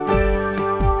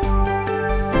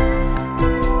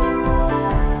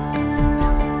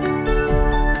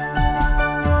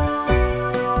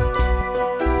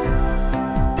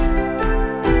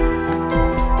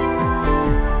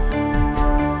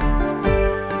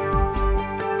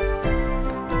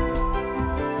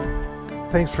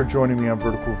Thanks for joining me on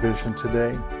Vertical Vision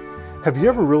today. Have you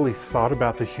ever really thought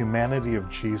about the humanity of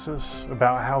Jesus,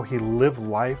 about how he lived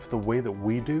life the way that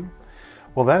we do?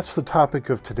 Well, that's the topic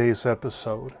of today's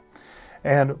episode.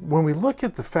 And when we look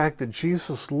at the fact that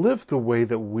Jesus lived the way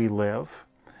that we live,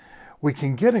 we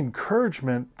can get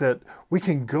encouragement that we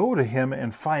can go to him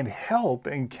and find help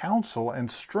and counsel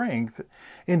and strength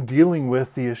in dealing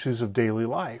with the issues of daily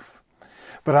life.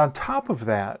 But on top of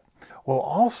that, we'll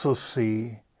also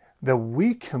see that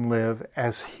we can live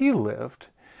as he lived,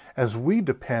 as we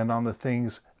depend on the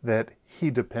things that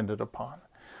he depended upon.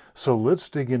 So let's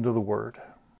dig into the Word.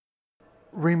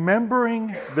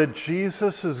 Remembering that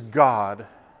Jesus is God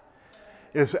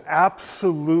is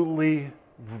absolutely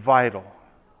vital.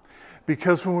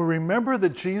 Because when we remember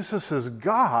that Jesus is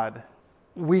God,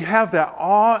 we have that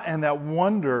awe and that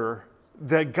wonder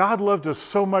that God loved us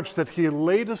so much that he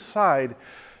laid aside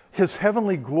his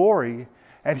heavenly glory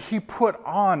and he put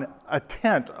on a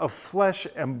tent of flesh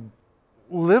and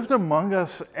lived among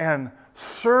us and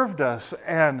served us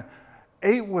and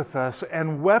ate with us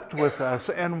and wept with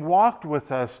us and walked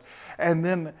with us and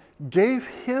then gave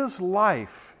his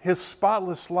life, his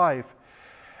spotless life,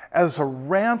 as a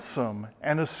ransom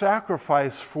and a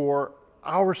sacrifice for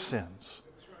our sins.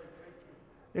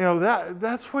 You know,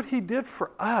 that's what he did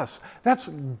for us. That's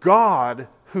God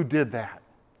who did that.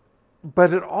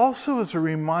 But it also is a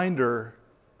reminder,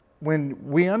 when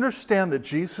we understand that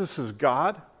Jesus is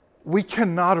God, we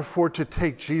cannot afford to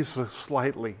take Jesus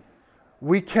lightly.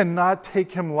 We cannot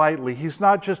take him lightly. He's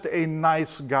not just a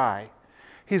nice guy.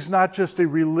 He's not just a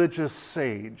religious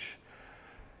sage.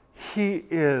 He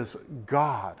is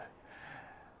God.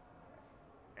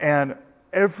 And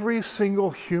every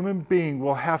single human being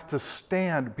will have to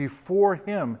stand before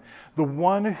him, the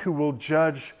one who will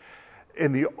judge.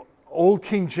 In the old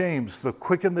King James, the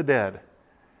quick and the dead,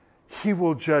 he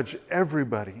will judge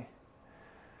everybody.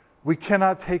 We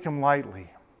cannot take him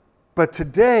lightly. But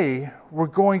today, we're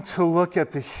going to look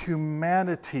at the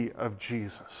humanity of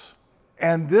Jesus.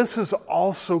 And this is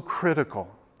also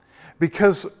critical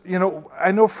because,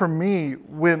 I know for me,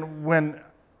 when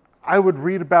I would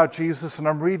read about Jesus and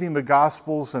I'm reading the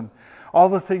Gospels and all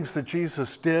the things that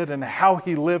Jesus did and how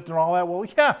he lived and all that, well,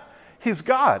 yeah, he's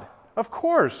God. Of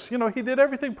course, he did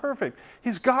everything perfect.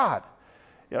 He's God.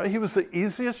 He was the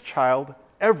easiest child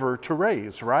ever to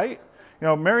raise, right?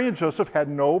 Mary and Joseph had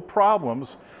no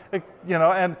problems,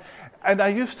 and I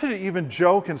used to even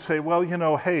joke and say, well,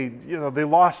 they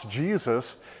lost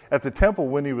Jesus at the temple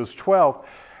when he was 12.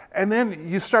 And then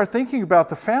you start thinking about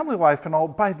the family life and all.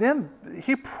 By then,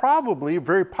 he probably,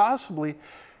 very possibly,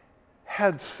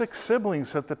 had 6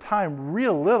 siblings at the time,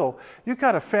 real little. You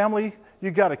got a family,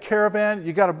 you got a caravan,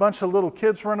 you got a bunch of little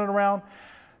kids running around.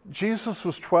 Jesus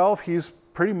was 12. He's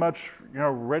pretty much,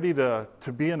 ready to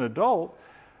be an adult.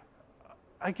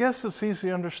 I guess it's easy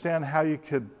to understand how you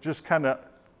could just kind of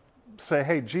say,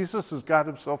 hey, Jesus has got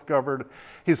himself covered.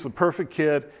 He's the perfect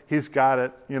kid. He's got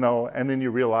it, and then you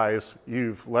realize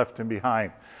you've left him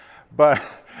behind. But,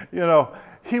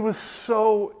 he was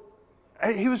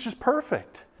just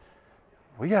perfect.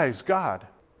 Well, yeah, he's God.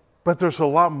 But there's a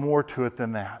lot more to it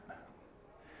than that.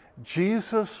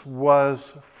 Jesus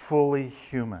was fully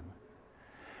human.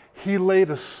 He laid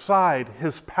aside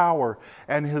his power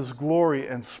and his glory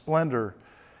and splendor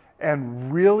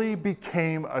and really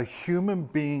became a human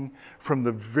being from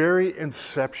the very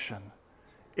inception,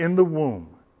 in the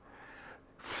womb,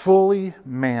 fully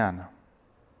man.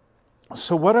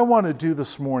 So what I want to do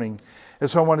this morning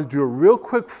is I want to do a real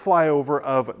quick flyover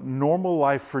of normal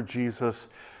life for Jesus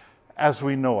as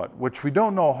we know it, which we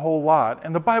don't know a whole lot,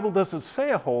 and the Bible doesn't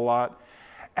say a whole lot,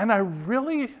 and I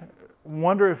really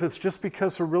wonder if it's just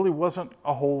because there really wasn't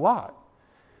a whole lot.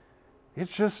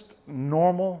 It's just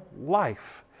normal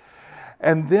life.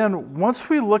 And then once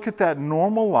we look at that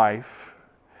normal life,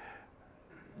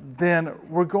 then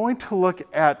we're going to look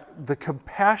at the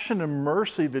compassion and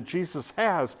mercy that Jesus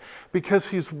has because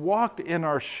he's walked in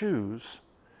our shoes.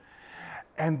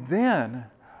 And then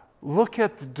look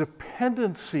at the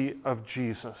dependency of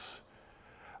Jesus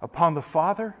upon the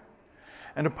Father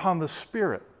and upon the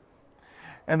Spirit.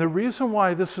 And the reason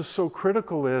why this is so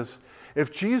critical is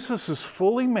if Jesus is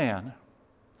fully man,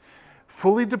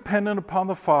 fully dependent upon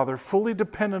the Father, fully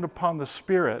dependent upon the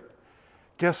Spirit,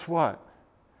 guess what?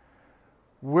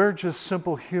 We're just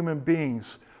simple human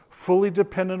beings, fully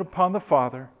dependent upon the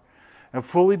Father and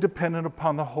fully dependent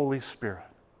upon the Holy Spirit.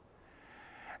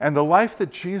 And the life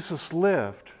that Jesus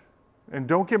lived, and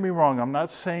don't get me wrong, I'm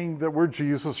not saying that we're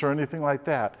Jesus or anything like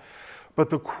that, but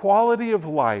the quality of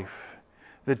life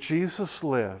that Jesus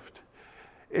lived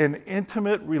in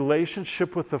intimate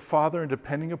relationship with the Father and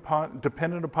dependent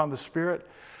upon the Spirit,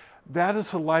 That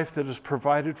is the life that is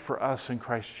provided for us in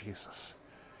Christ Jesus.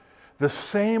 The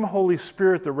same Holy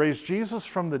Spirit that raised Jesus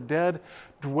from the dead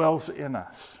dwells in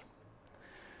us.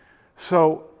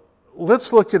 So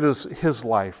let's look at his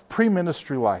life,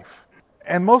 pre-ministry life.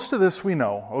 And most of this we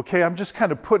know, okay? I'm just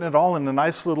kind of putting it all in a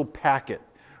nice little packet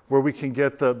where we can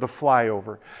get the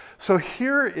flyover. So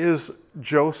here is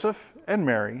Joseph and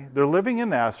Mary. They're living in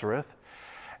Nazareth,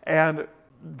 and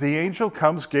the angel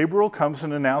comes, Gabriel comes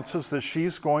and announces that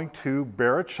she's going to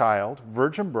bear a child,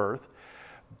 virgin birth,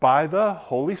 by the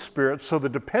Holy Spirit. So the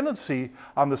dependency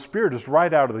on the Spirit is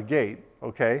right out of the gate,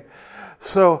 okay?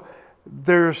 So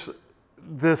there's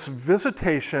this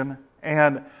visitation,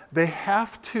 and they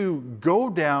have to go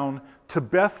down to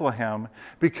Bethlehem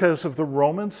because of the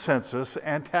Roman census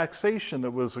and taxation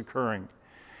that was occurring.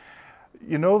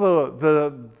 You know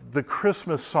the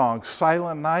Christmas song,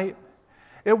 Silent Night?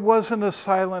 It wasn't a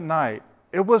silent night.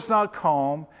 It was not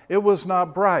calm. It was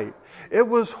not bright. It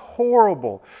was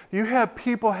horrible. You had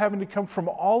people having to come from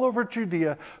all over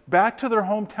Judea back to their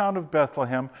hometown of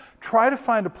Bethlehem, try to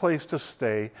find a place to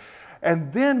stay,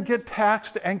 and then get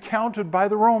taxed and counted by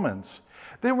the Romans.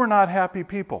 They were not happy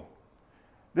people.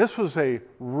 This was a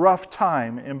rough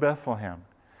time in Bethlehem.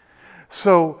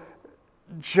 So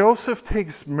Joseph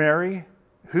takes Mary,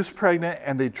 who's pregnant,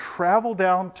 and they travel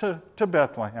down to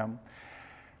Bethlehem.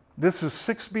 This is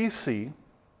 6 BC,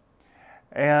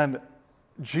 and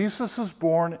Jesus is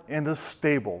born in a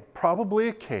stable, probably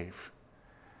a cave.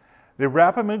 They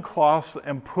wrap him in cloths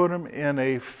and put him in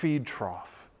a feed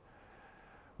trough.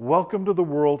 Welcome to the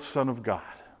world, Son of God.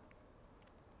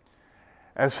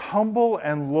 As humble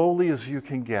and lowly as you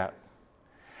can get.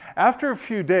 After a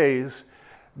few days,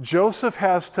 Joseph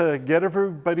has to get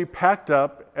everybody packed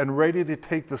up and ready to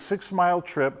take the 6-mile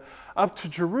trip up to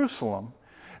Jerusalem,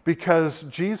 because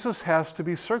Jesus has to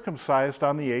be circumcised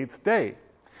on the 8th day.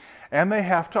 And they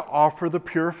have to offer the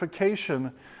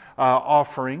purification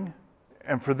offering.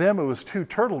 And for them, it was 2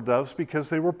 turtle doves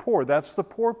because they were poor. That's the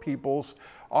poor people's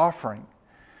offering.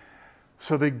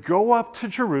 So they go up to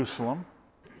Jerusalem.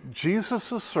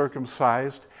 Jesus is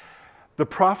circumcised. The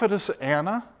prophetess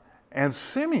Anna and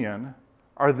Simeon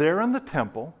are there in the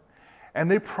temple,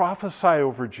 and they prophesy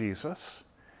over Jesus.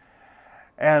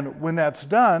 And when that's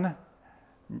done,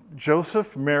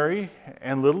 Joseph, Mary,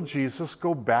 and little Jesus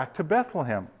go back to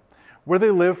Bethlehem, where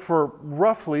they live for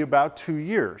roughly about 2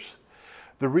 years.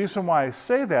 The reason why I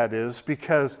say that is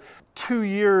because 2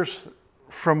 years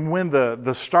from when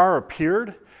the star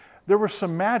appeared, there were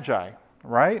some magi,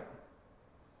 right?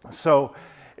 So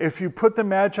if you put the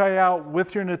magi out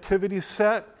with your nativity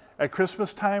set at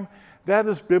Christmas time, that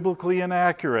is biblically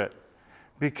inaccurate,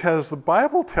 because the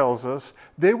Bible tells us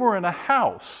they were in a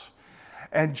house.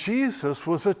 And Jesus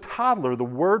was a toddler. The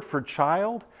word for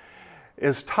child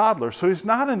is toddler. So he's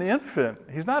not an infant.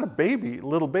 He's not a baby,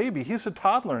 little baby. He's a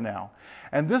toddler now.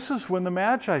 And this is when the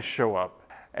Magi show up.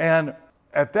 And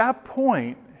at that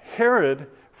point, Herod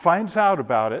finds out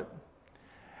about it.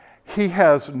 He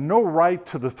has no right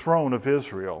to the throne of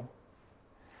Israel.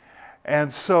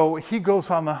 And so he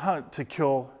goes on the hunt to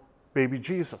kill baby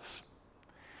Jesus.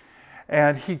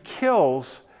 And he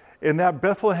kills, in that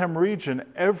Bethlehem region,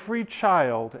 every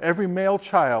male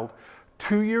child,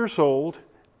 2 years old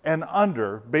and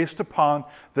under, based upon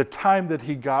the time that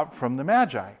he got from the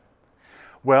Magi.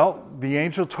 Well, the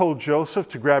angel told Joseph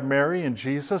to grab Mary and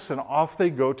Jesus, and off they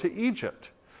go to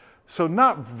Egypt. So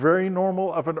not very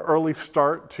normal of an early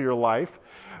start to your life,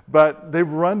 but they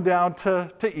run down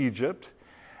to Egypt,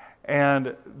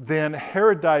 and then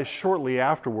Herod dies shortly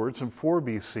afterwards in 4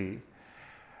 BC.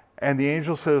 And the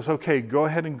angel says, okay, go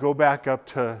ahead and go back up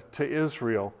to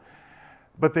Israel.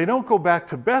 But they don't go back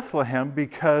to Bethlehem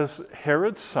because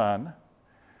Herod's son,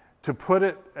 to put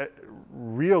it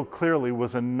real clearly,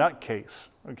 was a nutcase,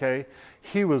 okay?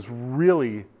 He was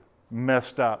really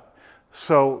messed up.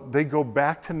 So they go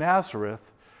back to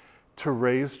Nazareth to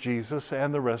raise Jesus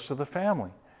and the rest of the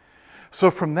family. So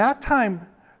from that time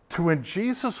to when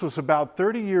Jesus was about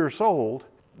 30 years old,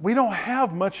 we don't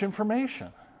have much information.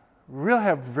 We really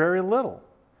have very little.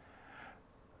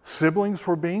 Siblings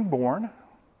were being born.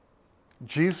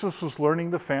 Jesus was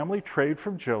learning the family trade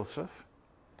from Joseph.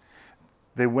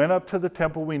 They went up to the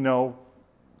temple, we know,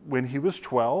 when he was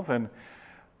 12, and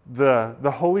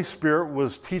the Holy Spirit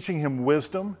was teaching him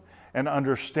wisdom and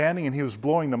understanding, and he was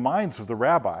blowing the minds of the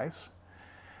rabbis.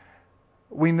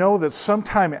 We know that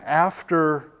sometime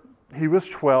after he was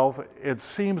 12, it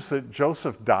seems that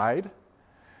Joseph died.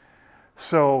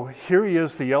 So here he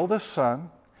is, the eldest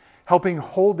son, helping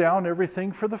hold down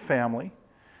everything for the family,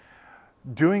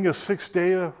 doing a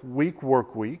 6-day-a-week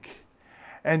work week,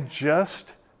 and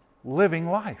just living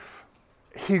life.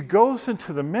 he goes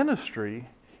into the ministry.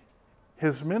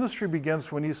 His ministry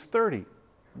begins when he's 30,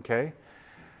 okay?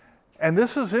 And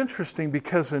this is interesting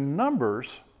because in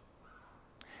Numbers,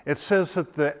 it says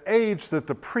that the age that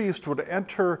the priest would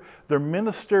enter their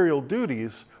ministerial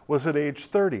duties was at age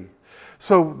 30.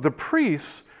 So the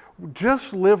priests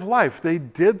just lived life. They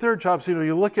did their jobs.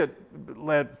 You look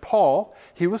at Paul,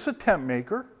 he was a tent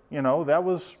maker. That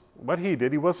was what he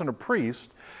did. He wasn't a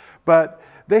priest. But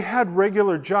they had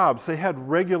regular jobs. They had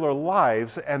regular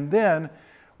lives. And then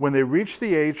when they reached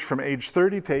the age from age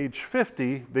 30 to age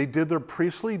 50, they did their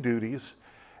priestly duties.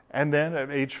 And then at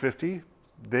age 50,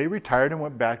 they retired and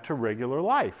went back to regular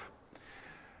life.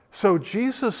 So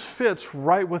Jesus fits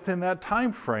right within that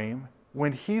time frame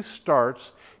when he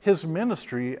starts his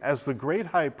ministry as the great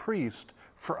high priest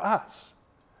for us.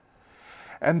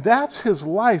 And that's his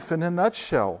life in a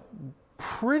nutshell.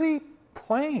 Pretty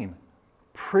plain,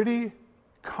 pretty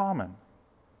common.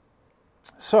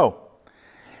 So,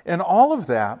 in all of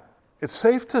that, it's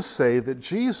safe to say that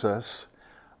Jesus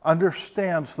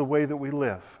understands the way that we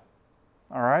live.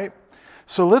 All right?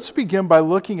 So let's begin by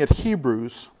looking at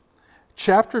Hebrews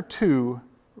chapter 2,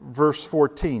 verse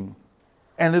 14.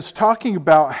 And it's talking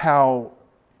about how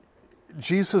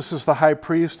Jesus is the high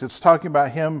priest. It's talking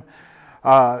about him,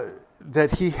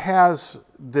 that he has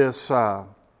this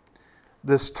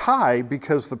tie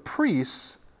because the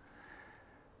priests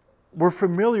were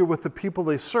familiar with the people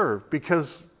they served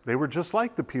because they were just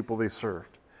like the people they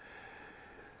served.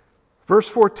 Verse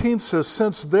 14 says,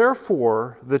 "Since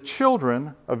therefore the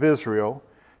children of Israel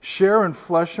share in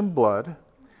flesh and blood,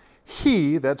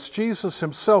 he," that's Jesus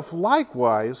himself,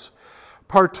 "likewise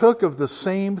partook of the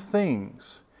same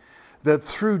things, that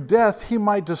through death he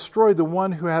might destroy the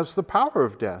one who has the power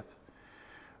of death,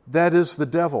 that is the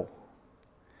devil,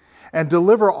 and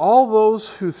deliver all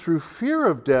those who through fear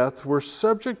of death were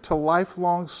subject to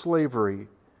lifelong slavery.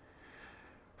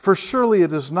 For surely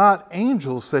it is not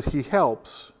angels that he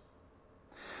helps,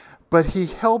 but he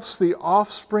helps the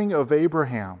offspring of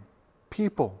Abraham,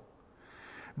 people.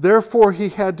 Therefore he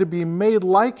had to be made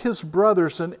like his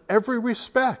brothers in every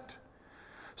respect,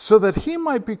 so that he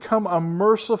might become a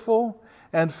merciful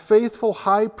and faithful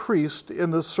high priest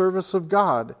in the service of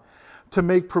God, to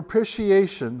make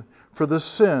propitiation for the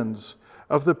sins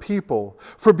of the people.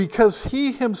 For because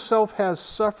he himself has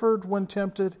suffered when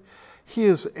tempted, he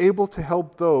is able to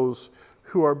help those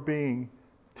who are being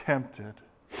tempted."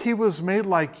 He was made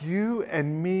like you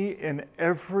and me in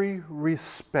every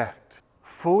respect.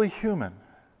 Fully human,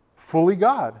 fully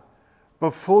God,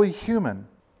 but fully human.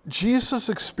 Jesus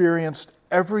experienced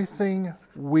everything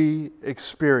we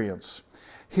experience.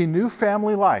 He knew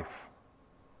family life.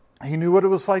 He knew what it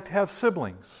was like to have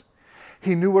siblings.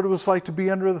 He knew what it was like to be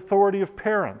under the authority of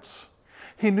parents.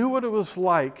 He knew what it was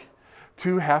like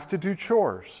to have to do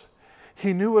chores.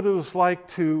 He knew what it was like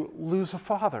to lose a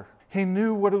father. He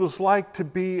knew what it was like to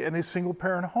be in a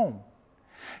single-parent home.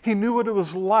 He knew what it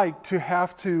was like to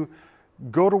have to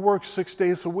go to work 6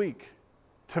 days a week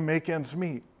to make ends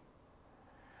meet.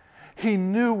 He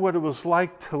knew what it was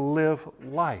like to live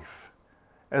life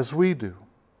as we do.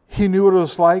 He knew what it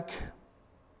was like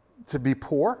to be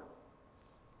poor.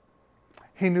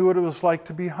 He knew what it was like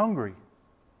to be hungry.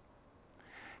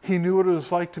 He knew what it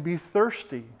was like to be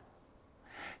thirsty.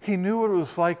 He knew what it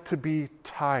was like to be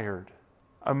tired.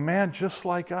 A man just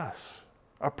like us,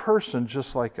 a person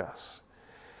just like us.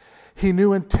 He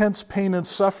knew intense pain and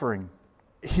suffering.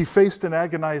 He faced an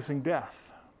agonizing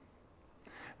death.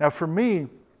 Now for me,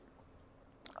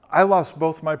 I lost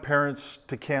both my parents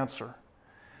to cancer.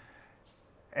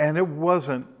 And it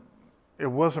wasn't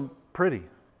pretty.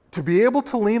 To be able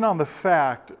to lean on the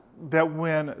fact that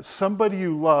when somebody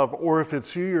you love, or if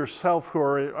it's you yourself who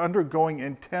are undergoing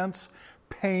intense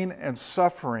pain and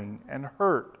suffering and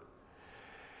hurt,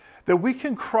 that we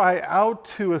can cry out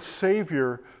to a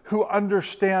Savior who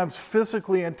understands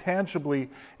physically and tangibly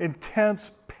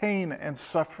intense pain and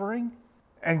suffering.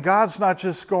 And God's not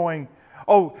just going,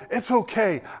 "Oh, it's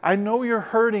okay. I know you're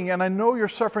hurting and I know you're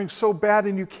suffering so bad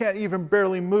and you can't even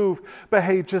barely move, but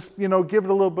hey, just, give it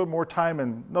a little bit more time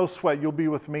and no sweat, you'll be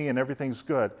with me and everything's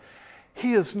good."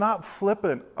 He is not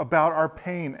flippant about our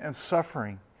pain and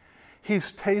suffering.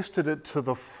 He's tasted it to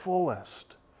the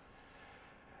fullest.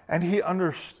 And he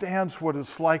understands what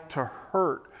it's like to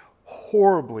hurt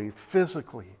horribly,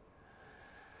 physically.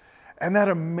 And that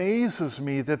amazes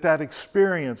me that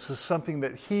experience is something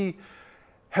that he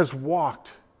has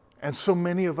walked, and so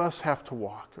many of us have to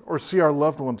walk or see our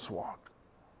loved ones walk.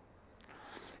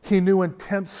 He knew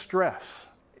intense stress.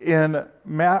 In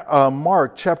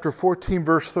Mark chapter 14,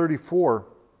 verse 34,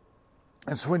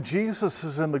 it's when Jesus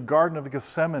is in the Garden of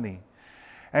Gethsemane,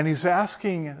 And he's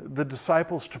asking the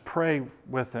disciples to pray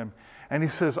with him. And he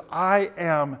says, I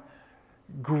am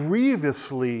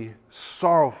grievously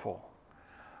sorrowful.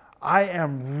 I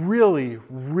am really,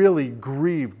 really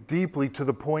grieved deeply to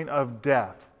the point of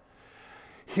death.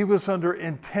 He was under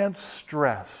intense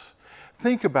stress.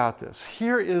 Think about this.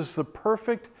 Here is the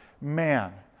perfect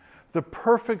man, the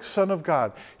perfect Son of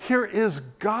God. Here is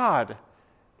God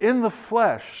in the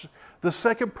flesh, the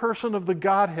second person of the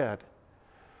Godhead,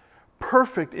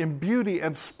 perfect in beauty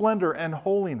and splendor and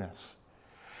holiness.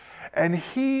 And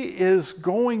he is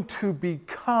going to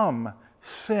become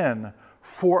sin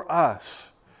for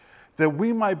us, that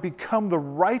we might become the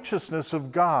righteousness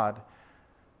of God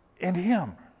in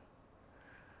him.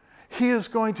 He is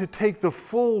going to take the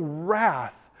full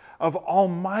wrath of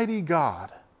Almighty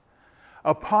God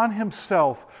upon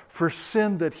himself for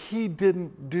sin that he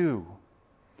didn't do.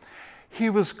 He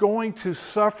was going to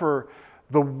suffer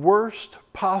the worst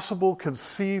possible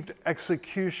conceived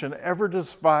execution ever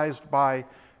devised by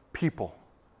people.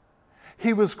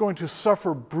 He was going to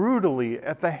suffer brutally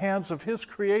at the hands of his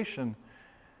creation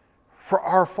for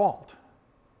our fault.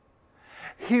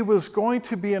 He was going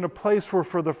to be in a place where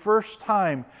for the first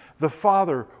time the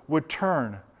Father would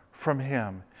turn from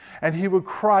him and he would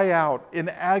cry out in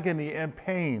agony and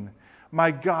pain,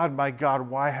 my God,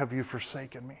 why have you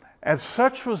forsaken me?" And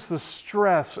such was the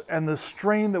stress and the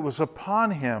strain that was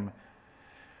upon him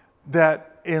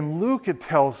that in Luke it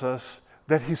tells us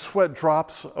that he sweat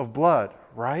drops of blood,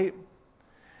 right?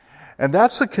 And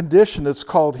that's a condition that's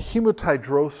called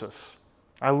hematidrosis.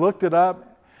 I looked it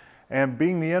up, and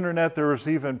being the internet, there was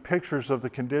even pictures of the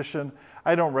condition.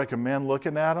 I don't recommend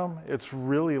looking at them. It's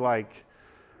really like,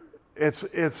 it's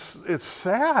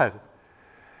sad.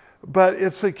 But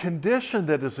it's a condition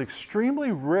that is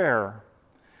extremely rare.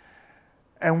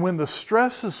 And when the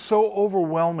stress is so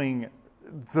overwhelming,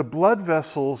 the blood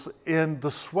vessels in the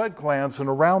sweat glands and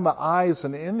around the eyes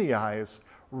and in the eyes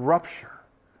rupture.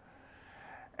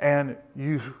 And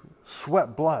you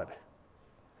sweat blood.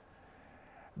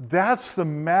 That's the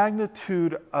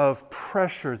magnitude of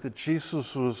pressure that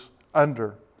Jesus was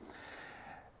under.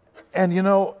 And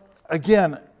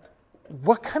again,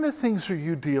 what kind of things are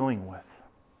you dealing with?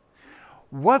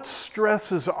 What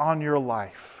stress is on your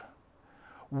life?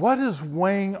 What is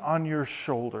weighing on your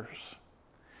shoulders?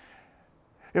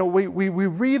 We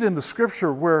read in the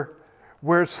scripture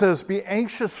where it says, "Be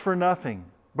anxious for nothing,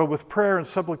 but with prayer and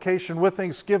supplication, with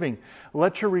thanksgiving,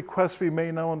 let your requests be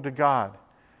made known to God."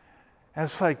 And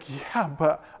it's like, yeah,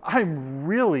 but I'm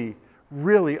really,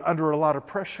 really under a lot of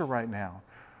pressure right now.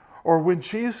 Or when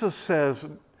Jesus says,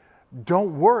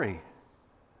 "Don't worry,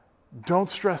 don't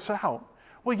stress out."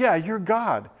 Well, yeah, you're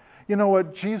God. You know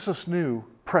what? Jesus knew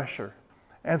pressure.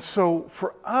 And so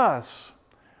for us,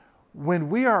 when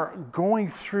we are going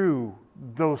through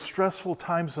those stressful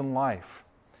times in life,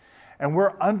 and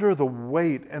we're under the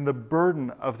weight and the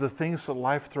burden of the things that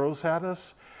life throws at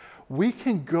us, we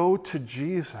can go to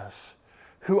Jesus,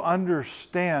 who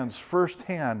understands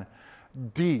firsthand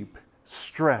deep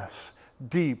stress,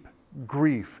 deep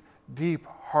grief, deep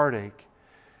heartache.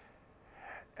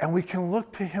 And we can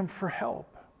look to him for help.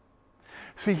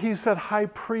 See, he's that high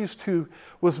priest who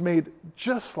was made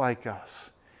just like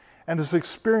us and has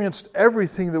experienced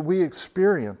everything that we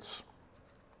experience.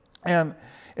 And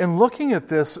in looking at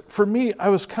this, for me, I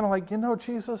was kind of like,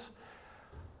 Jesus,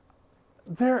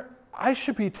 I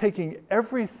should be taking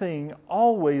everything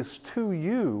always to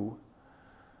you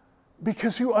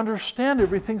because you understand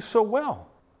everything so well.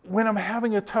 When I'm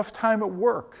having a tough time at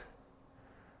work,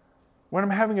 when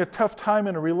I'm having a tough time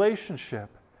in a relationship,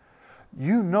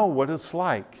 you know what it's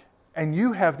like, and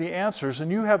you have the answers,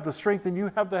 and you have the strength, and you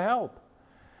have the help.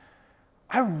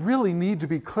 I really need to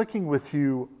be clicking with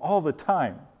you all the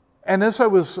time. And as I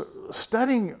was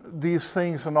studying these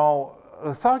things and all,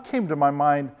 the thought came to my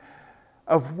mind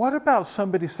of what about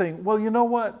somebody saying, well, you know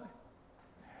what?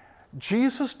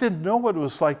 Jesus didn't know what it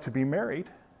was like to be married.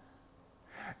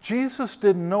 Jesus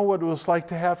didn't know what it was like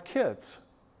to have kids.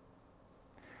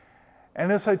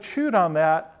 And as I chewed on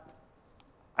that,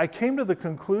 I came to the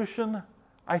conclusion,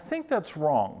 I think that's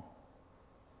wrong.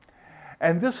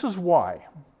 And this is why.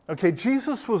 Okay,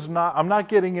 Jesus was not, I'm not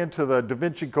getting into the Da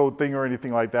Vinci Code thing or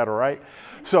anything like that, all right?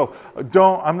 So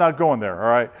I'm not going there, all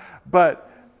right?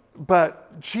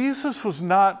 But Jesus was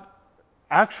not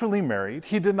actually married.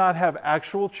 He did not have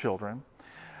actual children.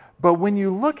 But when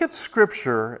you look at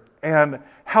Scripture and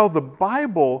how the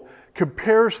Bible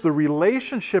compares the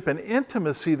relationship and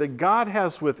intimacy that God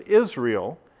has with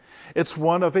Israel, it's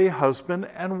one of a husband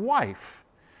and wife.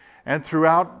 And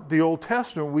throughout the Old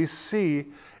Testament, we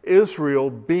see Israel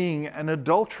being an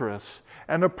adulteress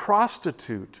and a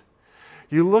prostitute.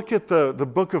 You look at the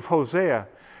book of Hosea.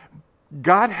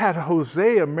 God had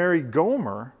Hosea marry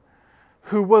Gomer,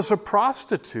 who was a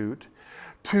prostitute,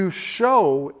 to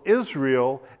show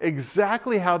Israel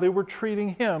exactly how they were treating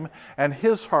him and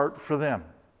his heart for them.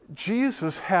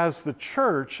 Jesus has the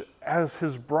church as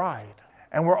his bride,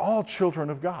 and we're all children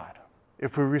of God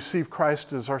if we receive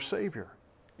Christ as our Savior.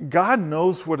 God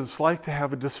knows what it's like to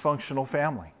have a dysfunctional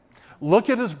family. Look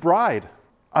at his bride.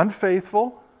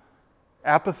 Unfaithful,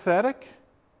 apathetic,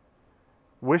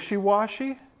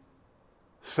 wishy-washy,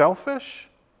 selfish.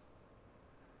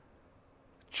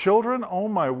 Children, oh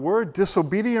my word,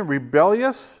 disobedient,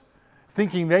 rebellious,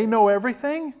 thinking they know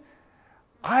everything.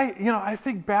 I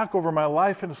think back over my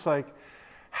life and it's like,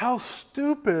 how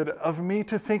stupid of me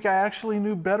to think I actually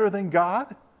knew better than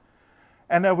God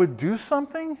and I would do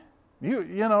something.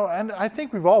 And I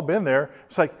think we've all been there.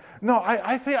 It's like, no,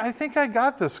 I think I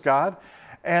got this, God.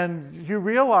 And you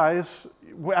realize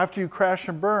after you crash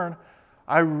and burn,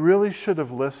 I really should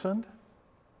have listened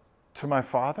to my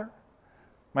Father,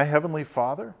 my Heavenly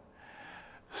Father.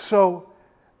 So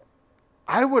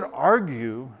I would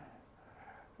argue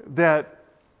that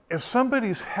if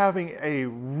somebody's having a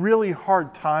really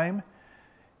hard time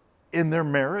in their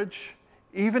marriage,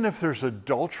 even if there's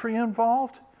adultery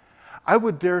involved, I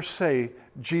would dare say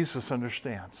Jesus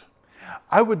understands.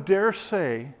 I would dare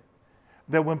say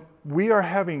that when we are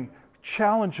having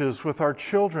challenges with our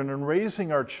children and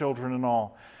raising our children and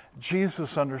all,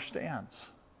 Jesus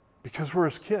understands because we're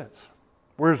his kids.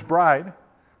 We're his bride.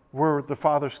 We're the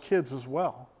Father's kids as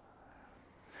well.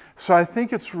 So I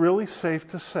think it's really safe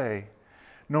to say,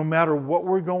 no matter what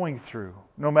we're going through,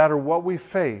 no matter what we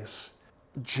face,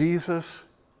 Jesus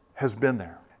has been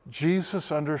there.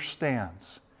 Jesus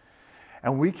understands.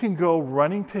 And we can go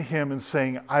running to him and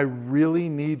saying, I really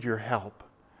need your help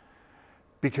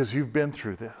because you've been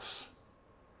through this.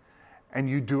 And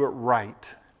you do it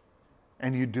right.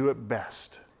 And you do it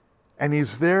best. And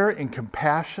he's there in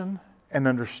compassion and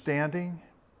understanding,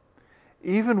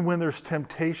 even when there's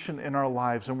temptation in our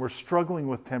lives and we're struggling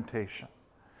with temptation.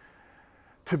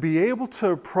 To be able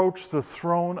to approach the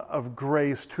throne of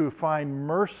grace to find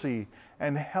mercy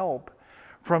and help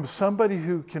from somebody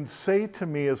who can say to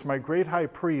me as my great high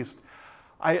priest,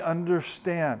 I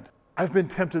understand. I've been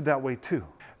tempted that way too.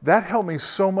 That helped me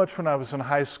so much when I was in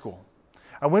high school.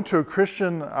 I went to a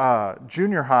Christian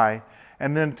junior high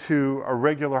and then to a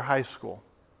regular high school.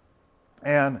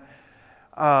 And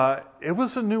it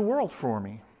was a new world for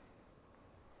me.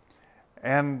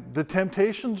 And the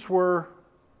temptations were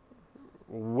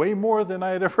way more than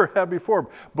I had ever had before,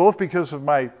 both because of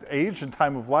my age and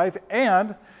time of life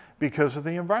and because of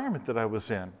the environment that I was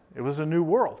in. It was a new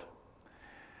world.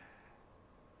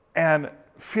 And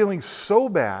feeling so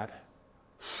bad,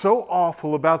 so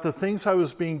awful about the things I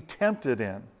was being tempted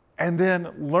in, and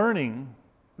then learning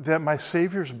that my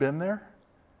Savior's been there,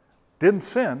 didn't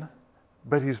sin,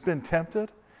 but he's been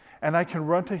tempted, and I can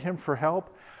run to him for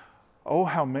help. Oh,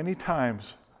 how many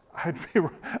times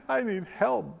I need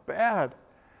help bad.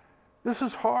 This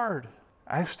is hard.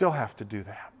 I still have to do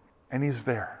that. And he's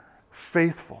there,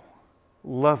 faithful,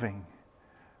 loving,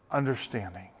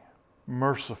 understanding,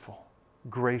 merciful,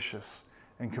 gracious,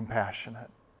 and compassionate.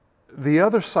 The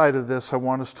other side of this I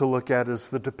want us to look at is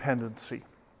the dependency.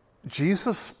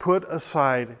 Jesus put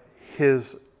aside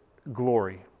his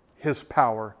glory, his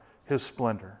power, his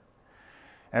splendor,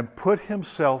 and put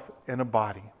himself in a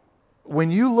body. When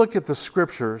you look at the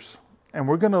scriptures, and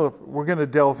we're going to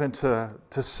delve into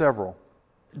several,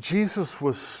 Jesus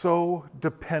was so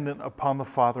dependent upon the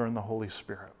Father and the Holy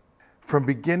Spirit. From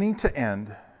beginning to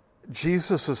end,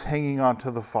 Jesus is hanging on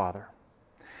to the Father.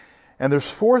 And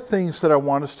there's 4 things that I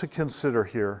want us to consider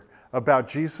here about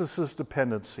Jesus'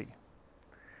 dependency.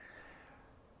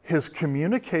 His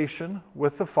communication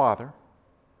with the Father,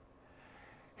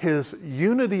 his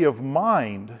unity of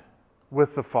mind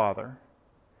with the Father,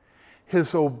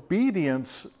 his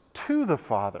obedience to the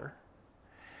Father,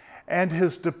 and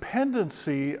his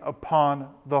dependency upon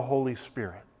the Holy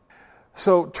Spirit.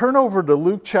 So turn over to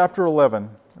Luke chapter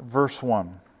 11, verse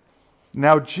 1.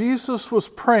 Now Jesus was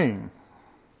praying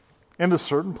in a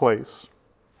certain place,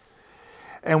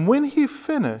 and when he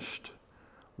finished,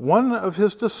 one of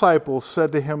his disciples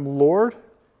said to him, Lord,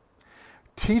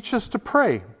 teach us to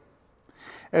pray,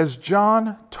 as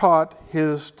John taught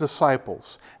his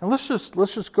disciples. And let's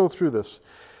just go through this.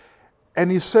 And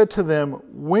he said to them,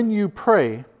 when you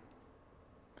pray,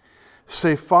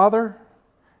 say, Father,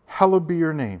 hallowed be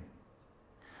your name.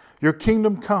 Your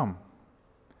kingdom come.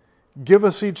 Give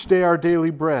us each day our daily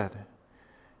bread,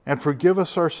 and forgive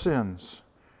us our sins.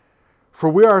 For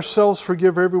we ourselves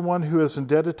forgive everyone who is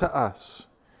indebted to us,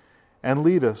 and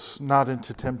lead us not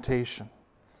into temptation.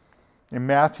 In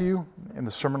Matthew, in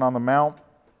the Sermon on the Mount,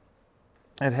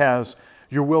 it has,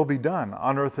 your will be done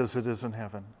on earth as it is in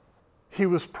heaven. He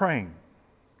was praying.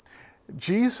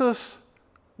 Jesus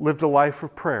lived a life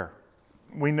of prayer.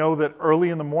 We know that early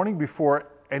in the morning, before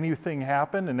anything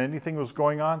happened and anything was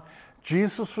going on,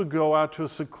 Jesus would go out to a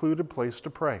secluded place to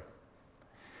pray.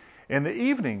 In the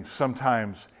evenings,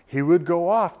 sometimes, he would go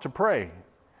off to pray.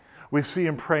 We see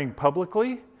him praying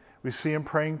publicly. We see him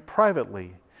praying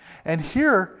privately. And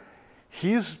here,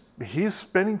 he's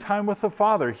spending time with the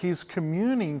Father. He's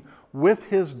communing with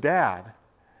his dad.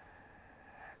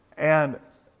 And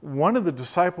one of the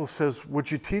disciples says,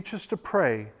 would you teach us to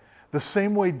pray the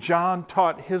same way John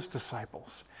taught his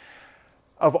disciples?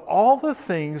 Of all the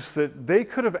things that they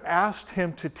could have asked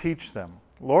him to teach them,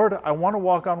 Lord, I want to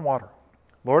walk on water.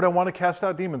 Lord, I want to cast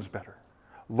out demons better.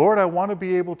 Lord, I want to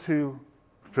be able to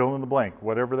fill in the blank,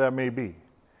 whatever that may be.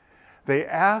 They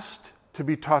asked to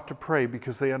be taught to pray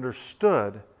because they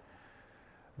understood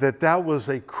that that was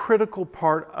a critical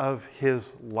part of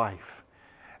his life.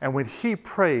 And when he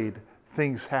prayed,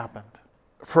 things happened.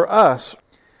 For us,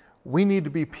 we need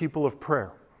to be people of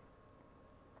prayer.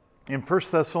 In 1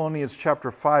 Thessalonians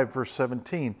chapter 5, verse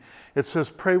 17, it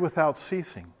says, pray without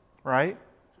ceasing, right?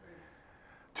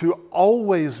 To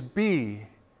always be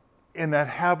in that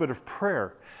habit of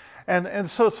prayer. And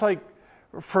so it's like,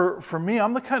 for me,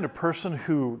 I'm the kind of person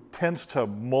who tends to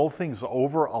mull things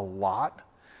over a lot.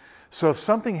 So if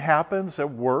something happens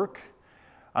at work,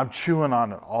 I'm chewing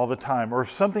on it all the time. Or if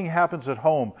something happens at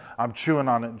home, I'm chewing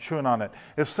on it and chewing on it.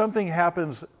 If something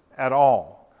happens at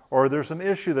all, or there's an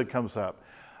issue that comes up,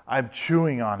 I'm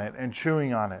chewing on it and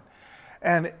chewing on it.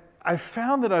 And I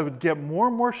found that I would get more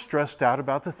and more stressed out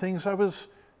about the things I was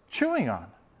chewing on.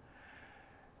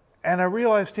 And I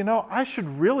realized, I should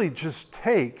really just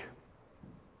take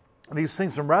these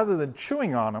things, and rather than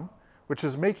chewing on them, which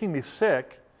is making me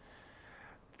sick,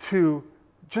 to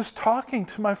just talking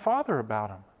to my Father about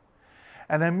them.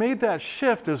 And I made that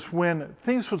shift as when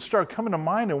things would start coming to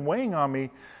mind and weighing on me,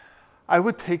 I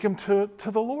would take them to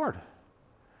the Lord.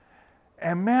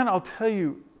 And man, I'll tell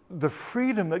you, the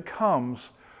freedom that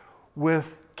comes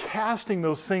with casting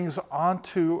those things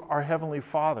onto our Heavenly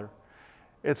Father,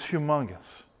 it's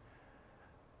humongous.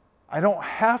 I don't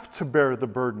have to bear the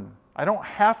burden. I don't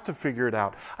have to figure it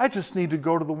out. I just need to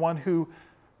go to the one who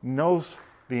knows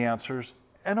the answers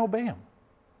and obey him.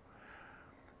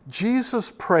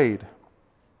 Jesus prayed,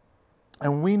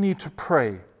 and we need to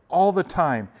pray all the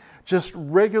time, just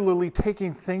regularly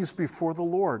taking things before the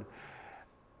Lord.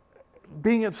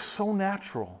 Being it so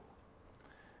natural.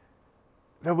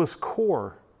 That was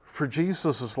core for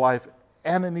Jesus' life,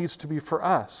 and it needs to be for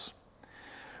us.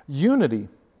 Unity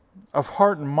of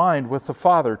heart and mind with the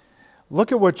Father.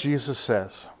 Look at what Jesus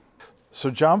says. So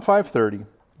John 5:30,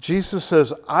 Jesus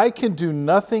says, I can do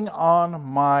nothing on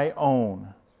my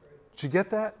own. Did you get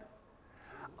that?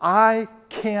 I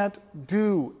can't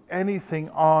do anything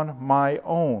on my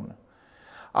own.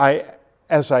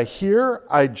 As I hear,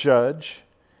 I judge,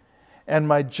 and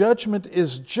my judgment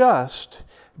is just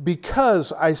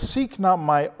because I seek not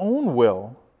my own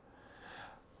will,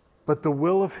 but the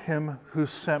will of him who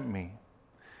sent me.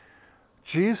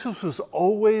 Jesus was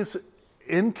always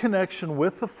in connection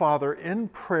with the Father in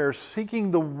prayer,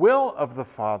 seeking the will of the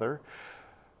Father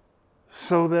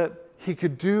so that he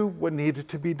could do what needed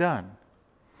to be done.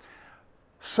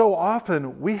 So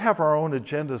often we have our own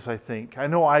agendas, I think. I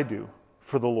know I do,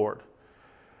 for the Lord.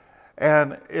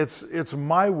 And it's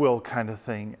my will kind of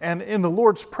thing. And in the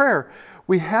Lord's Prayer,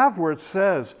 we have where it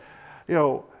says,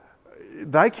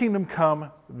 thy kingdom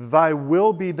come, thy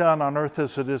will be done on earth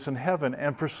as it is in heaven.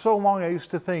 And for so long I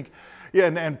used to think,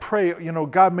 and pray,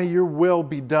 God, may your will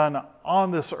be done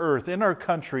on this earth, in our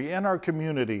country, in our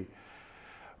community.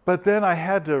 But then I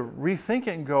had to rethink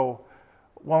it and go,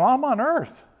 well, I'm on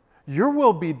earth. Your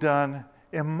will be done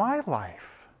in my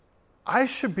life. I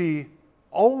should be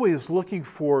always looking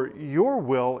for your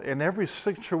will in every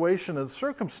situation and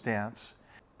circumstance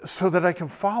so that I can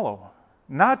follow,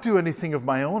 not do anything of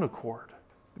my own accord.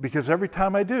 Because every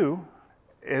time I do,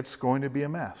 it's going to be a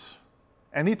mess.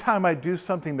 Anytime I do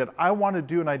something that I want to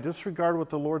do and I disregard what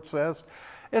the Lord says,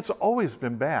 it's always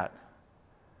been bad.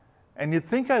 And you'd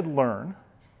think I'd learn,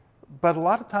 but a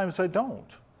lot of times I don't.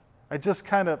 I just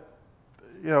kind of,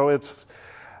 it's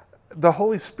the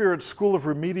Holy Spirit School of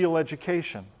Remedial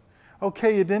Education.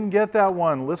 Okay, you didn't get that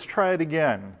one. Let's try it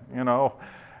again,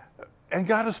 And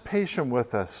God is patient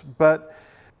with us. But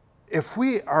if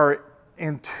we are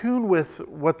in tune with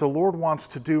what the Lord wants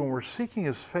to do and we're seeking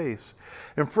his face,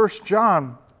 in 1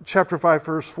 John chapter 5,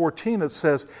 verse 14, it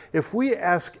says, if we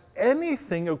ask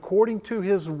anything according to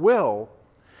his will,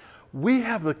 we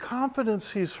have the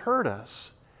confidence He's heard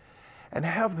us and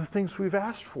have the things we've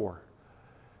asked for.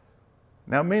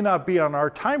 Now, it may not be on our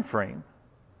time frame,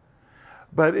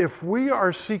 but if we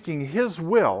are seeking His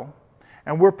will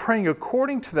and we're praying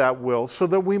according to that will so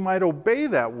that we might obey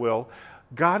that will,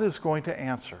 God is going to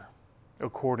answer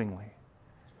accordingly.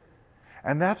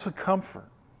 And that's a comfort.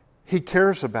 He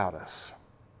cares about us.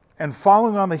 And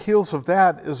following on the heels of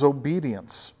that is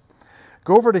obedience.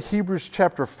 Go over to Hebrews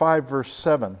chapter 5, verse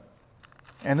 7.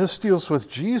 And this deals with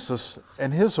Jesus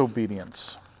and His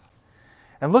obedience.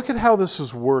 And look at how this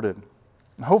is worded.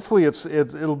 Hopefully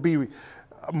it'll be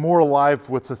more alive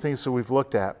with the things that we've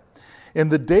looked at. In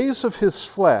the days of His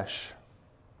flesh,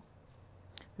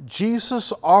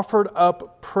 Jesus offered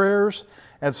up prayers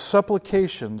and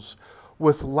supplications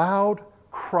with loud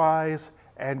cries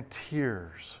and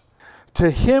tears to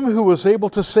Him who was able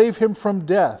to save Him from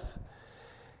death.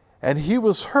 And He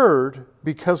was heard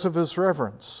because of His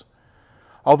reverence.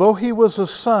 Although He was a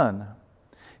son,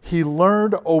 He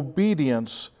learned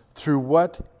obedience through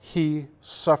what He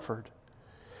suffered.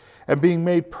 And being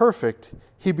made perfect,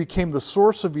 He became the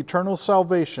source of eternal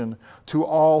salvation to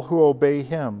all who obey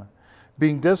Him,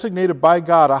 being designated by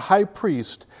God a high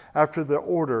priest after the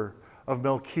order of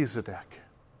Melchizedek.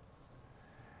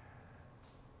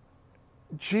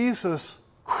 Jesus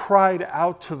cried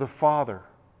out to the Father,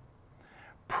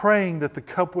 praying that the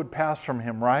cup would pass from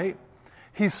Him, right?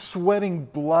 He's sweating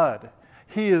blood.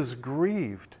 He is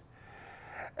grieved.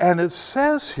 And it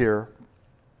says here,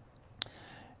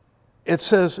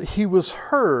 He was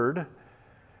heard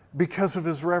because of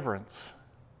His reverence.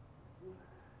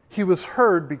 He was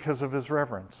heard because of His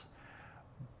reverence.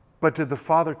 But did the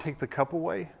Father take the cup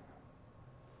away?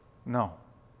 No.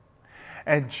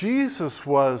 And Jesus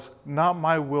was, not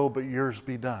my will, but yours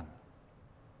be done.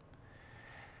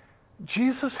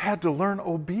 Jesus had to learn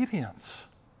obedience.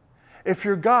 If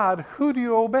you're God, who do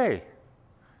you obey?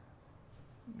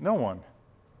 No one.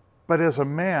 But as a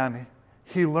man,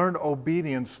 He learned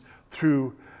obedience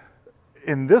through,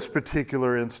 in this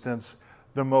particular instance,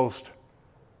 the most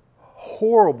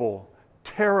horrible,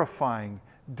 terrifying,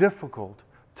 difficult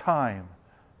time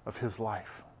of His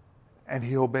life. And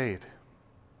He obeyed.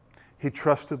 He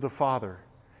trusted the Father.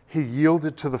 He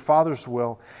yielded to the Father's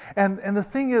will. And the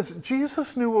thing is,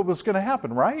 Jesus knew what was going to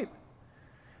happen, right?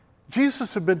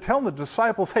 Jesus had been telling the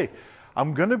disciples, hey,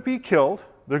 I'm going to be killed.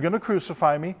 They're going to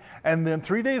crucify me. And then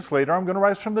 3 days later, I'm going to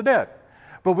rise from the dead.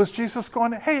 But was Jesus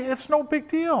going, hey, it's no big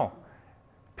deal.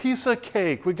 Piece of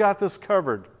cake. We got this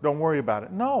covered. Don't worry about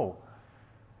it. No.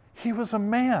 He was a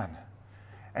man.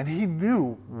 And He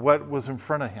knew what was in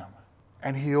front of Him.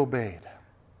 And He obeyed.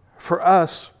 For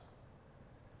us,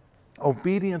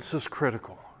 obedience is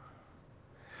critical.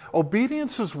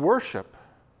 Obedience is worship.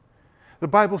 The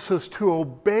Bible says to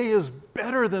obey is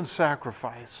better than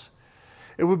sacrifice.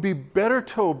 It would be better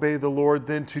to obey the Lord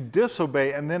than to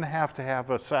disobey and then have to have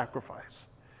a sacrifice,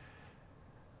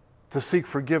 to seek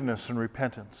forgiveness and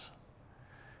repentance.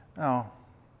 No,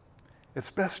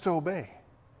 it's best to obey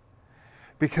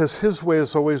because His way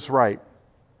is always right.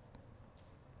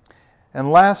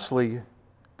 And lastly,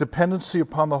 dependency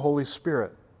upon the Holy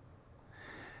Spirit.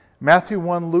 Matthew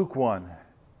 1, Luke 1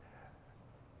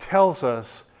 tells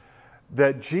us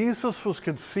that Jesus was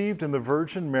conceived in the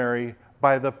Virgin Mary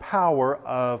by the power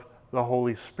of the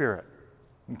Holy Spirit.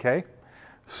 Okay?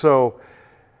 So,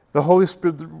 the Holy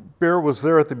Spirit was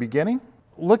there at the beginning.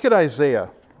 Look at Isaiah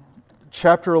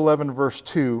chapter 11, verse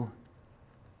 2.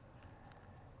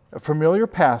 A familiar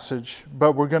passage,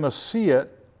 but we're going to see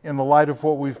it in the light of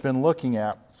what we've been looking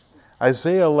at.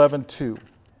 Isaiah 11:2.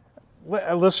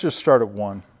 Let's just start at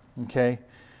 1. Okay?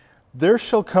 There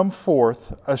shall come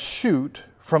forth a shoot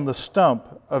from the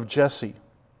stump of Jesse,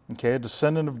 okay, a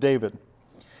descendant of David.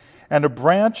 And a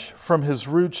branch from his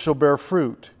roots shall bear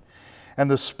fruit. And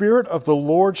the Spirit of the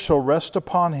Lord shall rest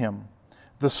upon him,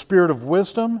 the Spirit of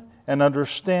wisdom and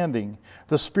understanding,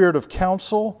 the Spirit of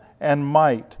counsel and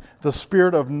might, the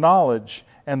Spirit of knowledge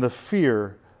and the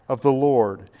fear of the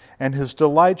Lord. And his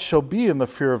delight shall be in the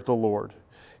fear of the Lord.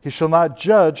 He shall not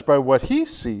judge by what he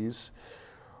sees,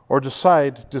 or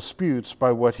decide disputes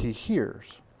by what he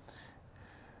hears.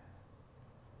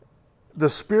 The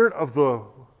Spirit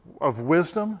of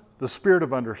wisdom, the Spirit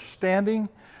of understanding.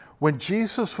 When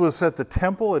Jesus was at the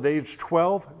temple at age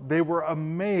 12, they were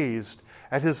amazed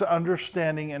at His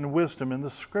understanding and wisdom in the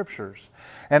Scriptures.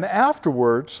 And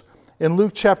afterwards, in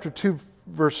Luke chapter 2,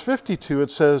 verse 52,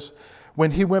 it says,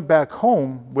 when He went back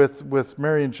home with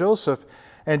Mary and Joseph,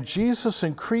 and Jesus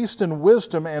increased in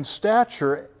wisdom and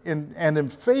stature and in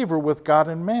favor with God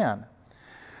and man.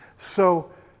 So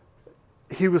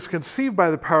He was conceived by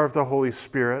the power of the Holy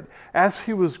Spirit. As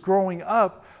He was growing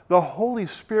up, the Holy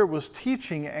Spirit was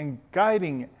teaching and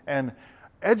guiding and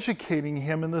educating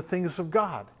him in the things of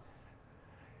God.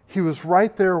 He was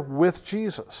right there with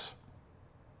Jesus.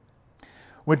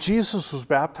 When Jesus was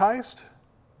baptized,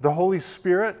 the Holy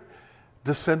Spirit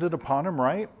descended upon him,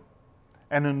 right?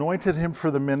 And anointed him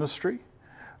for the ministry.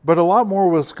 But a lot more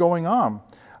was going on.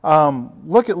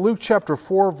 Look at Luke chapter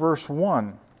 4, verse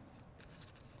 1.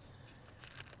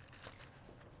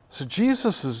 So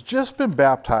Jesus has just been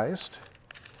baptized.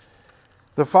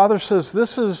 The Father says,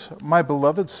 "This is my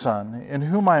beloved Son, in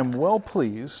whom I am well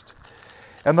pleased."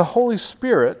 And the Holy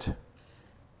Spirit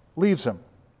leads him.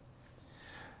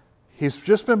 He's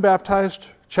just been baptized,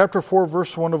 chapter 4,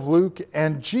 verse 1 of Luke,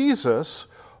 and Jesus,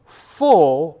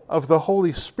 full of the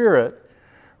Holy Spirit,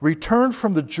 returned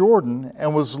from the Jordan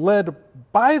and was led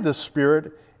by the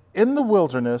Spirit in the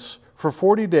wilderness for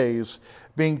 40 days,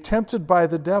 being tempted by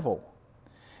the devil.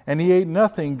 And he ate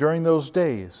nothing during those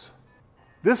days.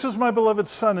 This is my beloved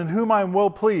Son, in whom I am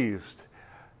well pleased.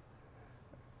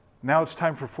 Now it's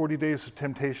time for 40 days of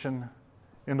temptation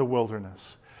in the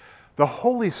wilderness. The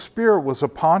Holy Spirit was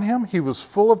upon him. He was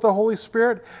full of the Holy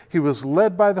Spirit. He was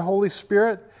led by the Holy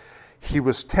Spirit. He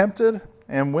was tempted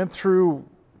and went through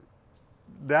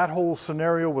that whole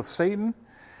scenario with Satan.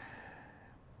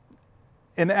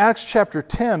 In Acts chapter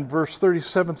 10, verse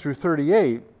 37 through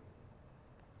 38,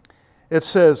 it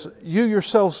says, "You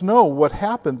yourselves know what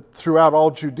happened throughout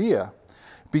all Judea,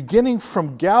 beginning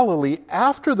from Galilee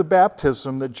after the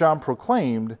baptism that John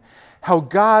proclaimed, how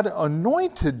God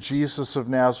anointed Jesus of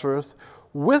Nazareth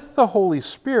with the Holy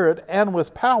Spirit and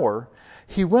with power.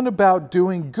 He went about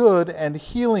doing good and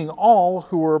healing all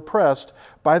who were oppressed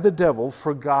by the devil,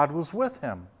 for God was with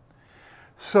him."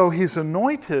 So he's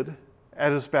anointed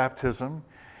at his baptism.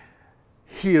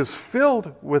 He is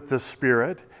filled with the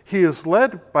Spirit. He is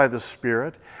led by the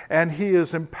Spirit. And he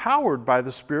is empowered by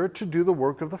the Spirit to do the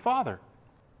work of the Father.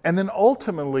 And then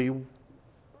ultimately,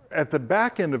 at the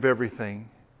back end of everything,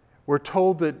 we're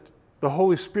told that the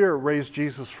Holy Spirit raised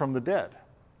Jesus from the dead.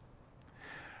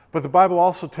 But the Bible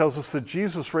also tells us that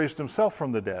Jesus raised himself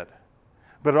from the dead.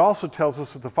 But it also tells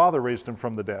us that the Father raised him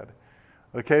from the dead.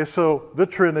 Okay, so the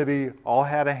Trinity all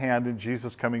had a hand in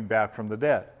Jesus coming back from the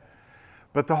dead.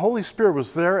 But the Holy Spirit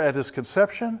was there at his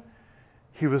conception.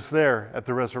 He was there at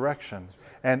the resurrection.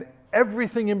 And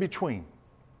everything in between.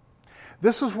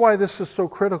 This is why this is so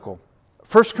critical.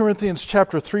 1 Corinthians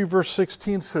chapter 3, verse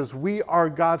 16 says, "We are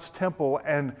God's temple,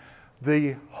 and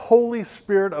the Holy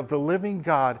Spirit of the living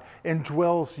God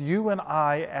indwells you and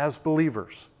I as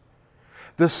believers."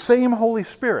 The same Holy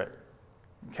Spirit,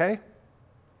 okay,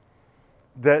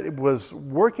 that was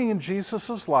working in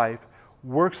Jesus' life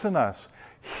works in us.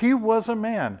 He was a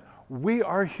man. We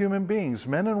are human beings,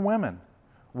 men and women.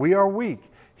 We are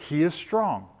weak. He is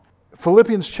strong.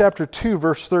 Philippians chapter 2,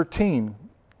 verse 13,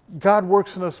 God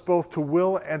works in us both to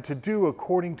will and to do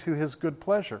according to his good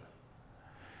pleasure.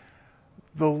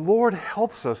 The Lord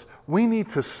helps us. We need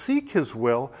to seek his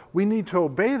will. We need to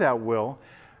obey that will.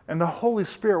 And the Holy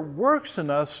Spirit works in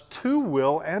us to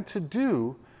will and to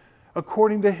do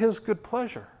according to his good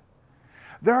pleasure.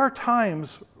 There are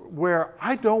times where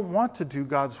I don't want to do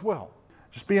God's will.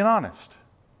 Just being honest.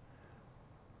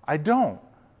 I don't.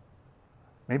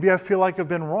 Maybe I feel like I've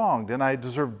been wronged and I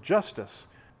deserve justice,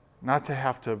 not to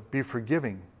have to be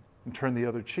forgiving and turn the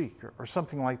other cheek or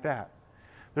something like that.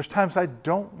 There's times I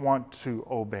don't want to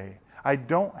obey. I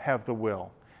don't have the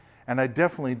will, and I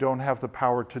definitely don't have the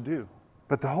power to do.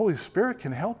 But the Holy Spirit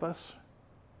can help us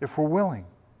if we're willing.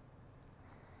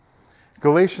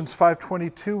 Galatians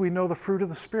 5:22, we know the fruit of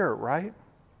the Spirit, right?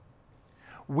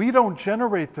 We don't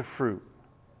generate the fruit.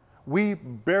 We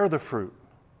bear the fruit.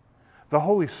 The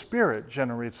Holy Spirit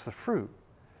generates the fruit.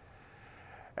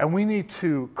 And we need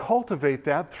to cultivate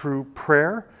that through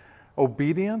prayer,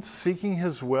 obedience, seeking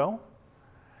his will,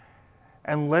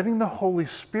 and letting the Holy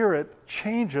Spirit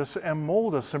change us and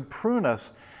mold us and prune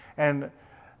us and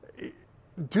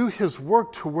do his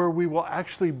work to where we will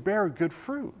actually bear good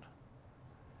fruit.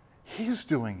 He's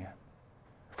doing it.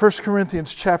 1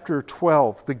 Corinthians chapter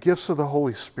 12, the gifts of the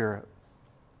Holy Spirit.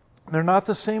 They're not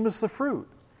the same as the fruit.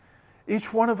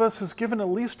 Each one of us is given at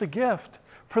least a gift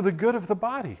for the good of the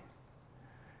body.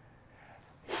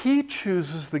 He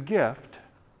chooses the gift.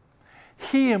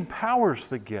 He empowers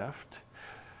the gift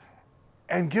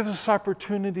and gives us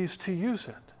opportunities to use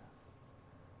it.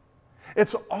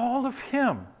 It's all of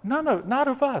him, not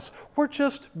of us. We're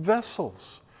just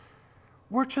vessels.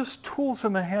 We're just tools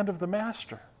in the hand of the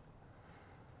Master.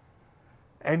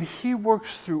 And he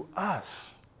works through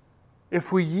us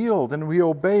if we yield and we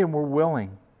obey and we're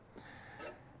willing.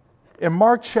 In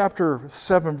Mark chapter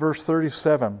 7, verse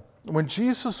 37, when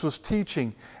Jesus was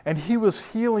teaching and he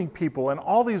was healing people and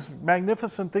all these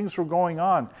magnificent things were going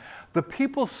on, the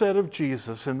people said of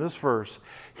Jesus in this verse,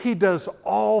 he does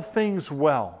all things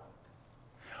well.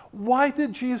 Why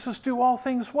did Jesus do all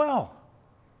things well?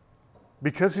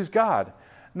 Because he's God?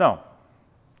 No.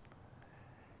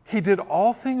 He did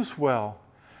all things well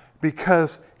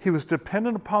because he was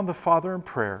dependent upon the Father in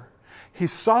prayer. He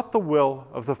sought the will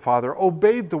of the Father,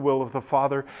 obeyed the will of the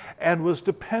Father, and was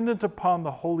dependent upon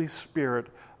the Holy Spirit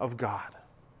of God.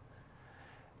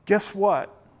 Guess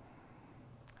what?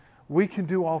 We can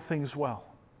do all things well.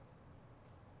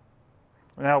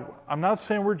 Now, I'm not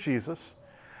saying we're Jesus.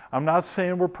 I'm not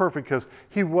saying we're perfect, because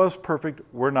he was perfect.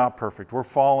 We're not perfect. We're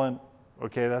fallen.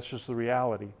 Okay, that's just the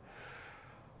reality.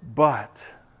 But,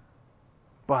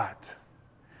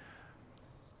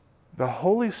 the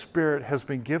Holy Spirit has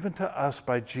been given to us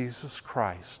by Jesus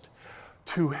Christ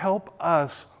to help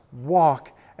us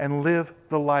walk and live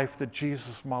the life that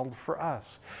Jesus modeled for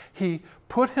us. He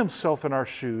put himself in our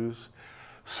shoes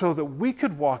so that we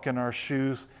could walk in our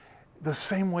shoes the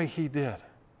same way he did.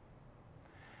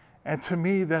 And to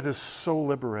me, that is so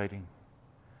liberating,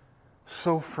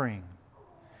 so freeing.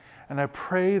 And I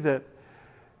pray that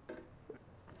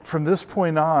from this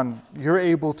point on, you're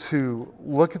able to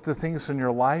look at the things in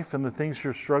your life and the things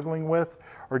you're struggling with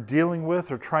or dealing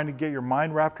with or trying to get your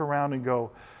mind wrapped around and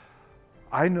go,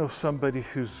 I know somebody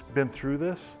who's been through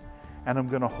this, and I'm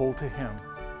going to hold to him,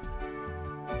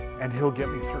 and he'll get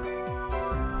me through.